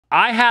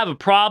I have a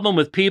problem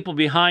with people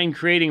behind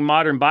creating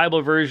modern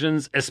Bible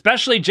versions,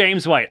 especially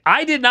James White.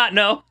 I did not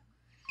know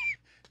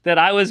that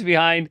I was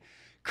behind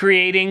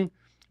creating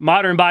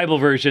modern Bible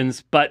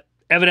versions, but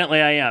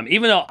evidently I am,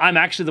 even though I'm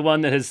actually the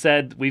one that has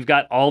said we've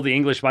got all the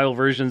English Bible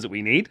versions that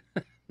we need.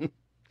 In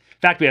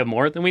fact, we have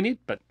more than we need,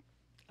 but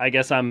I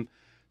guess I'm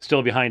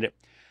still behind it.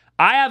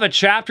 I have a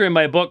chapter in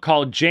my book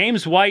called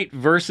James White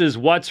versus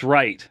What's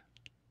Right.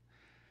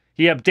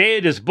 He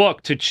updated his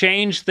book to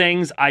change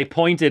things I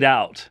pointed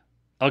out.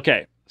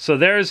 Okay, so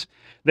there's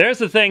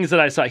the things that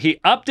I saw. He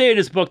updated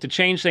his book to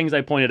change things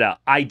I pointed out.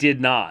 I did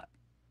not.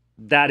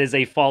 That is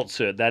a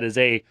falsehood. That is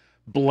a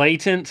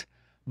blatant,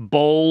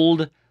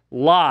 bold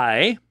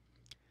lie.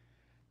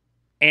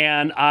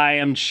 And I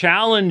am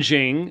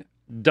challenging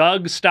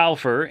Doug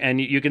Stauffer,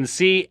 and you can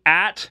see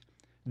at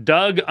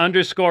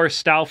Doug_Stauffer,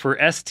 Stauffer,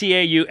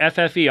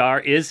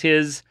 is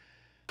his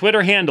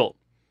Twitter handle.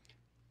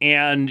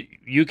 And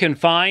you can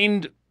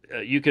find,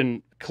 you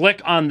can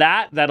click on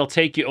that. That'll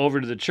take you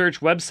over to the church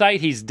website.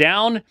 He's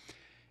down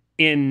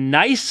in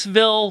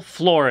Niceville,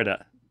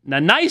 Florida. Now,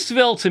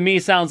 Niceville to me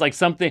sounds like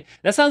something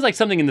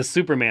in the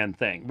Superman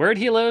thing. Where'd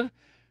he live?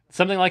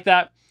 Something like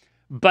that.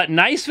 But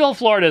Niceville,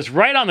 Florida is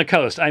right on the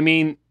coast. I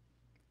mean,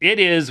 it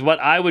is what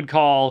I would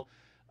call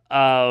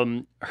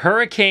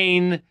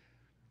hurricane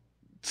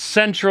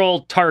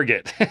central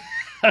target.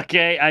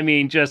 Okay, I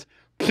mean, just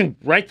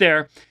right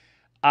there.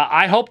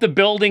 I hope the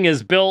building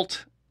is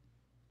built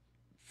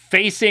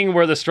facing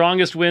where the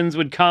strongest winds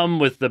would come,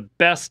 with the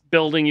best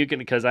building you can,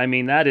 because I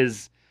mean, that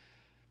is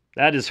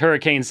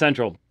hurricane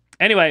central.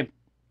 Anyway,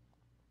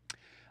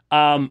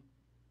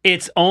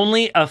 it's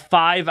only a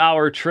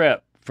 5-hour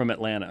trip from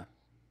Atlanta.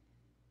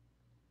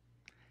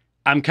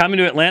 I'm coming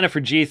to Atlanta for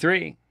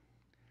G3.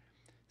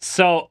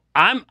 So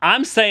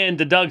I'm saying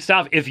to Doug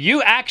Stauffer, if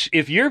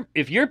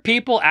your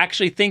people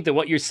actually think that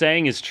what you're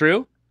saying is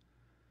true,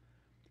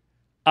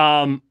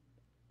 I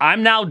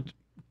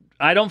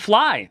don't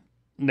fly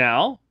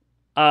now.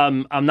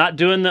 I'm not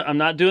doing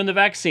the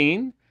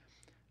vaccine.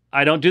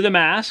 I don't do the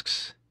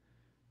masks.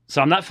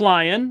 So I'm not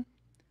flying,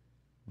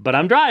 but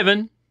I'm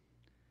driving.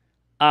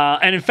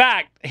 And in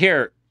fact,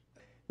 here.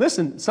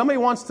 Listen, somebody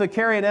wants to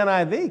carry an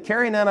NIV,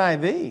 carry an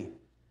NIV.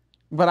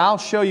 But I'll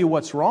show you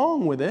what's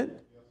wrong with it.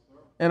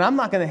 And I'm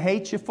not going to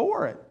hate you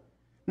for it.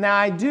 Now,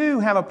 I do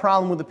have a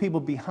problem with the people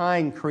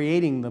behind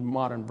creating the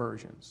modern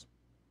versions.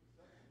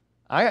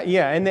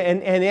 And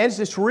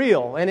it's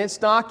real, and it's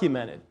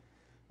documented.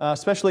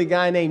 Especially a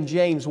guy named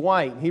James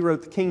White. He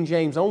wrote the King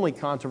James Only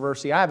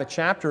controversy. I have a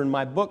chapter in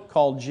my book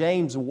called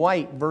James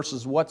White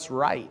versus What's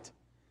Right,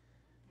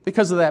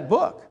 because of that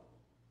book.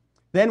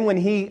 Then when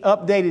he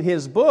updated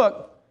his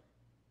book,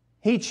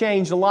 he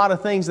changed a lot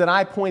of things that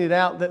I pointed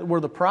out that were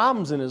the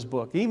problems in his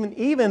book,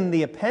 even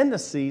the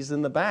appendices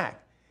in the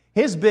back.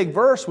 His big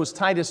verse was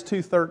Titus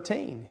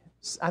 2:13.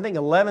 I think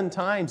 11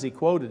 times he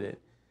quoted it.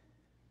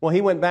 Well,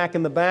 he went back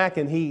in the back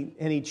and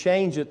he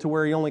changed it to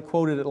where he only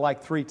quoted it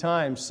like 3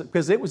 times,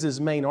 because it was his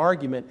main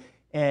argument,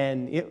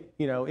 and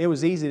it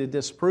was easy to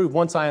disprove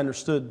once I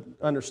understood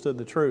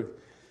the truth.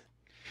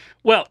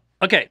 Well,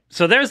 okay,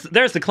 so there's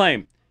the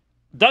claim.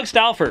 Doug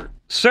Stauffer,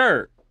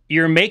 sir,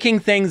 you're making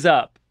things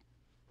up.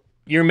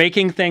 You're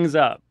making things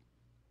up.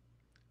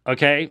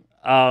 Okay?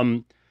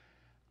 Other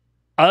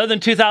than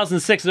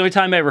 2006, the only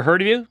time I ever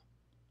heard of you.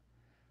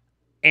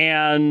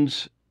 And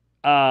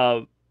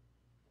I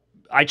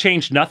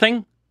changed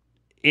nothing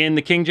in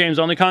the King James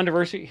Only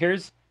controversy.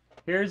 Here's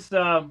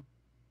the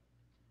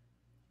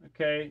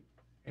 2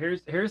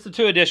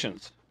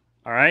 editions.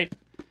 All right?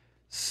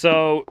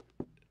 So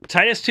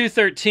Titus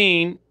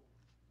 2:13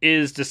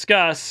 is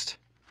discussed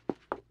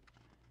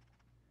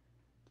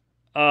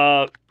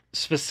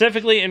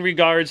specifically in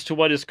regards to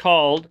what is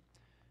called.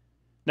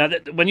 Now,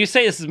 when you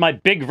say this is my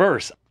big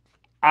verse,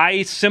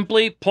 I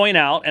simply point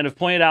out, and have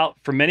pointed out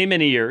for many,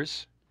 many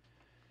years,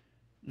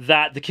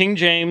 that the King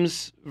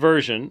James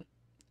Version,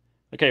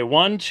 okay,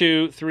 1,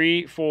 2,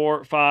 3,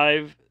 4,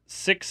 5,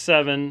 6,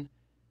 7,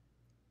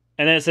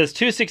 and then it says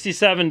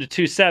 267 to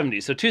 270.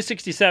 So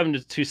 267 to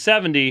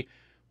 270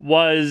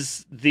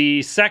 was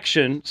the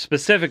section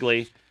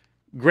specifically,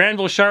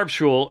 Granville Sharp's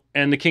rule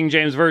and the King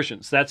James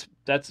Version. So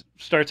that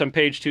starts on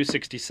page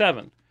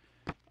 267.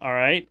 All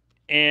right.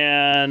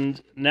 And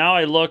now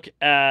I look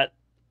at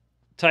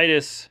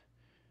Titus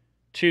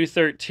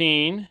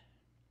 2:13,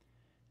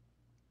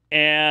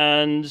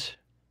 and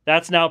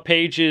that's now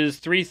pages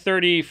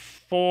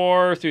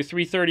 334 through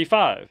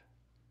 335.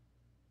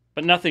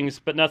 But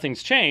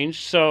nothing's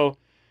changed. So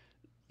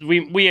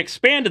we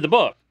expanded the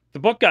book. The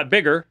book got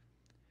bigger.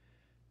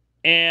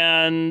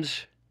 And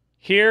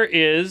here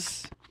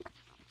is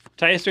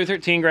Titus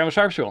 2:13, Granville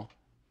Sharp's rule.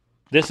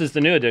 This is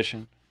the new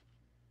edition.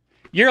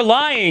 You're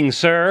lying,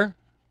 sir.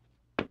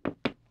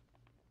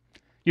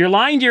 You're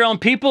lying to your own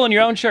people and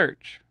your own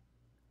church.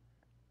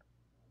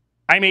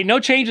 I made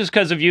no changes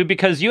because of you,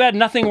 because you had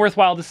nothing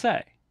worthwhile to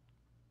say.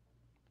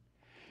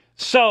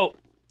 So,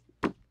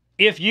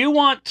 if you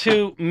want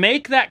to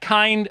make that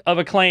kind of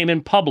a claim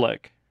in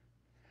public,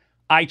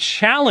 I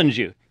challenge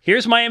you.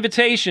 Here's my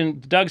invitation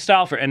to Doug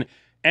Stauffer. And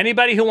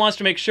Anybody who wants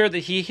to make sure that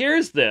he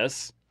hears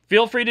this,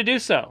 feel free to do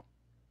so.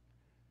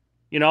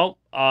 You know,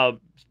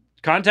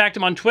 contact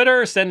him on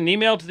Twitter, send an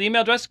email to the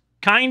email address.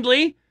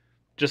 Kindly,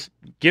 just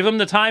give him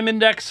the time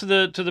index to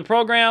the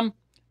program.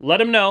 Let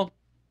him know.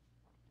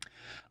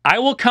 I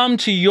will come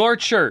to your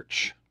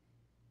church.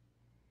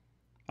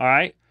 All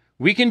right?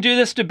 We can do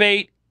this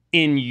debate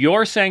in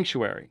your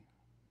sanctuary.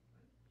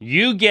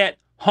 You get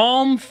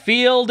home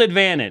field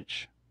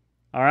advantage.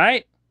 All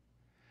right?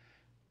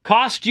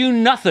 Cost you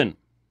nothing.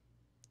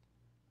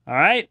 All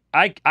right?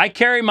 I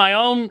carry my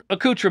own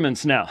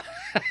accoutrements now.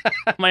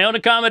 My own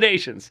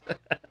accommodations.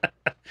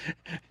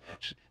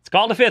 It's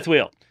called a fifth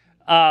wheel.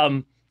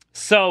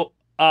 So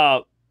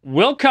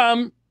we'll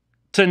come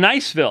to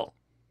Niceville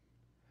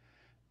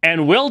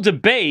and we'll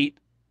debate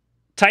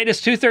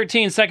Titus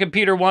 2:13, 2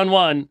 Peter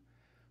 1:1,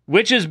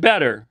 which is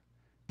better,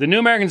 the New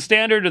American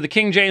Standard or the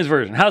King James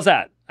Version? How's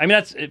that? I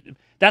mean,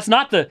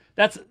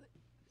 that's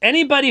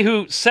anybody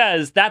who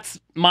says that's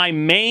my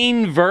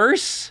main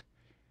verse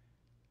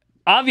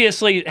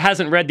obviously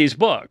hasn't read these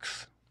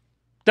books.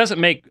 Doesn't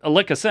make a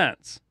lick of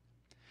sense.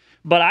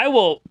 But I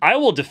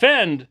will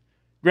defend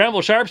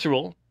Granville Sharp's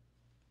rule,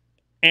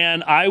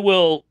 and I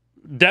will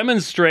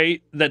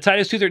demonstrate that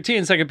Titus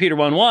 2:13, 2 Peter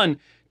 1:1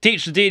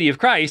 teach the deity of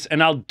Christ,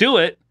 and I'll do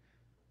it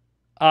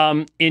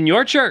in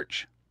your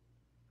church.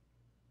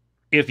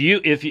 If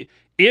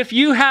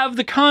you have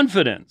the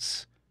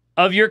confidence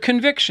of your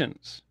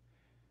convictions,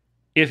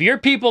 if your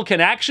people can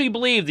actually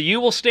believe that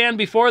you will stand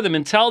before them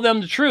and tell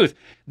them the truth,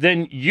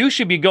 then you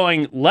should be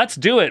going, let's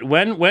do it.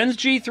 When's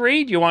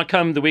G3? Do you want to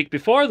come the week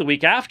before, the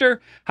week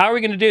after? How are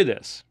we going to do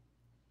this?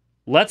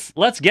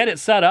 Let's get it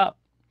set up.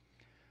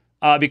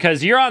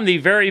 Because you're on the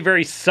very,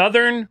 very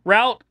southern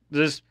route.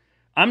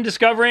 I'm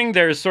discovering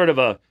there's sort of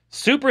a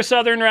super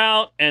southern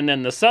route, and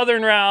then the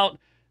southern route,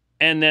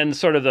 and then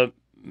sort of the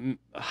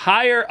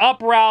higher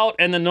up route,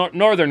 and the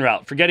northern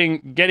route for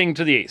getting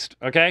to the east,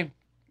 okay?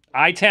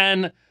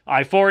 I-10,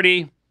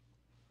 I-40,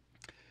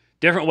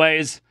 different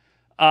ways.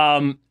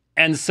 And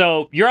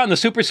so you're on the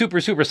super,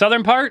 super, super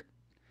southern part.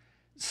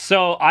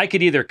 So I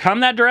could either come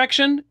that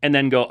direction and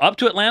then go up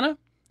to Atlanta,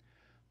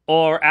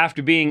 or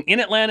after being in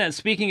Atlanta and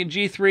speaking at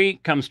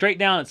G3, come straight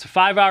down. It's a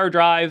 5-hour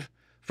drive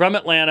from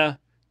Atlanta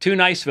to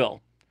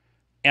Niceville.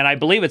 And I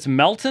believe it's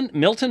Milton.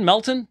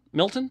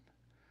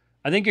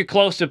 I think you're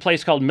close to a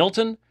place called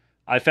Milton.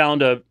 I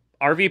found a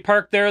RV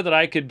park there that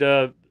I can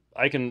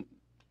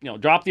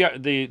drop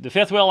the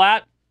fifth wheel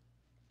at,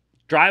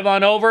 drive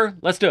on over.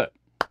 Let's do it.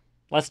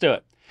 Let's do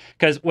it.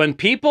 Because when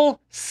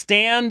people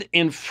stand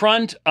in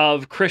front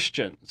of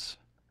Christians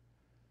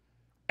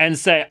and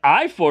say,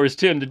 I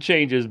forced him to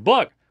change his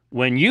book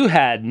when you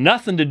had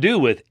nothing to do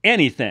with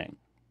anything,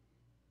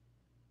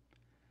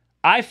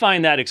 I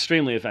find that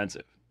extremely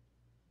offensive.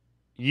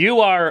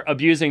 You are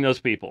abusing those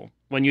people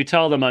when you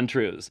tell them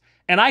untruths.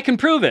 And I can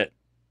prove it.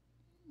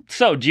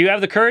 So, do you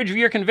have the courage of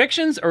your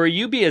convictions, or will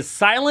you be as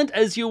silent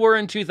as you were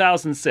in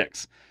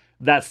 2006?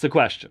 That's the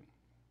question.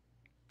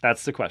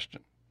 That's the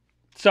question.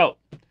 So,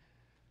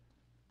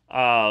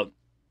 there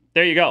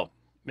you go,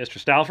 Mr.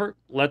 Stauffer.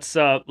 Let's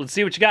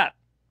see what you got.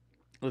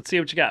 Let's see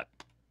what you got.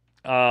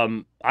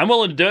 I'm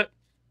willing to do it.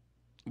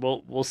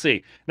 We'll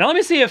see. Now let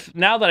me see if,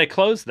 now that I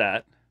closed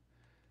that,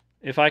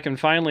 if I can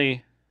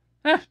finally.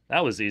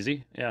 That was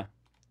easy. Yeah.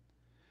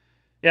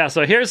 Yeah.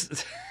 So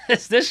here's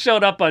this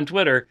showed up on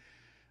Twitter.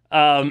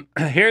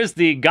 Here's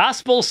the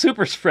gospel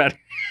super spreader.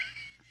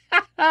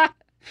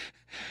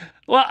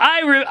 Well,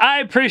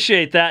 I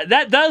appreciate that.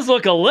 That does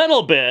look a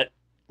little bit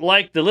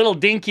like the little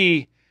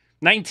dinky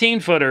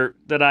 19-footer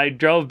that I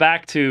drove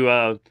back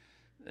to.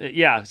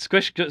 Yeah,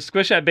 squish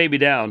that baby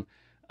down.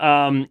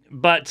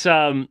 But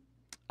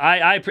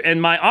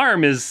and my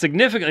arm is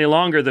significantly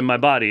longer than my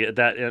body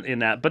in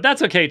that, but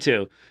that's okay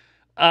too.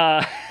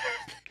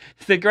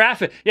 The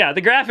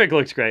graphic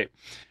looks great.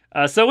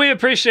 So we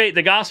appreciate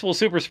the gospel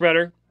super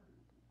spreader.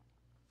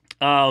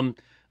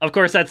 Of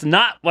course, that's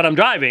not what I'm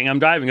driving. I'm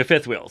driving a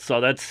fifth wheel,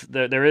 so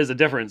there is a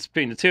difference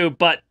between the two,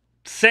 but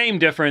same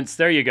difference.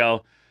 There you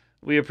go.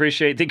 We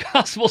appreciate the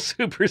gospel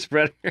super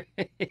spreader.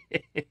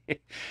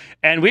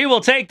 And we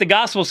will take the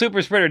gospel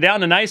super spreader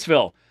down to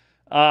Niceville.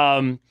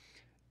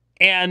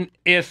 And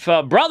if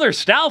Brother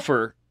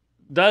Stauffer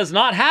does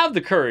not have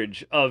the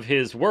courage of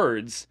his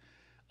words,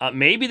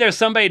 maybe there's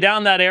somebody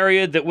down that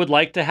area that would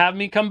like to have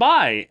me come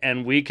by,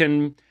 and we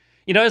can,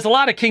 there's a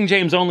lot of King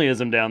James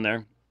onlyism down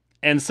there.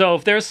 And so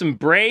if there's some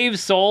brave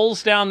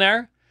souls down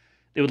there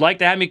that would like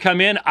to have me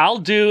come in, I'll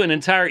do an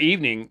entire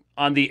evening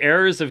on the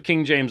errors of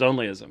King James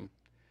onlyism.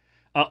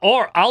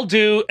 Or I'll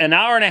do an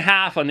hour and a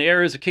half on the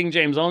errors of King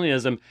James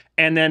onlyism,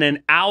 and then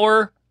an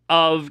hour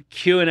of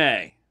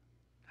Q&A.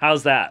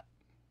 How's that?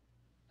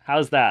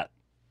 How's that?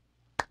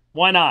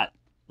 Why not?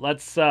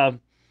 Let's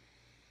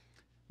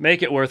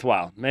make it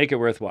worthwhile. Make it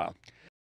worthwhile.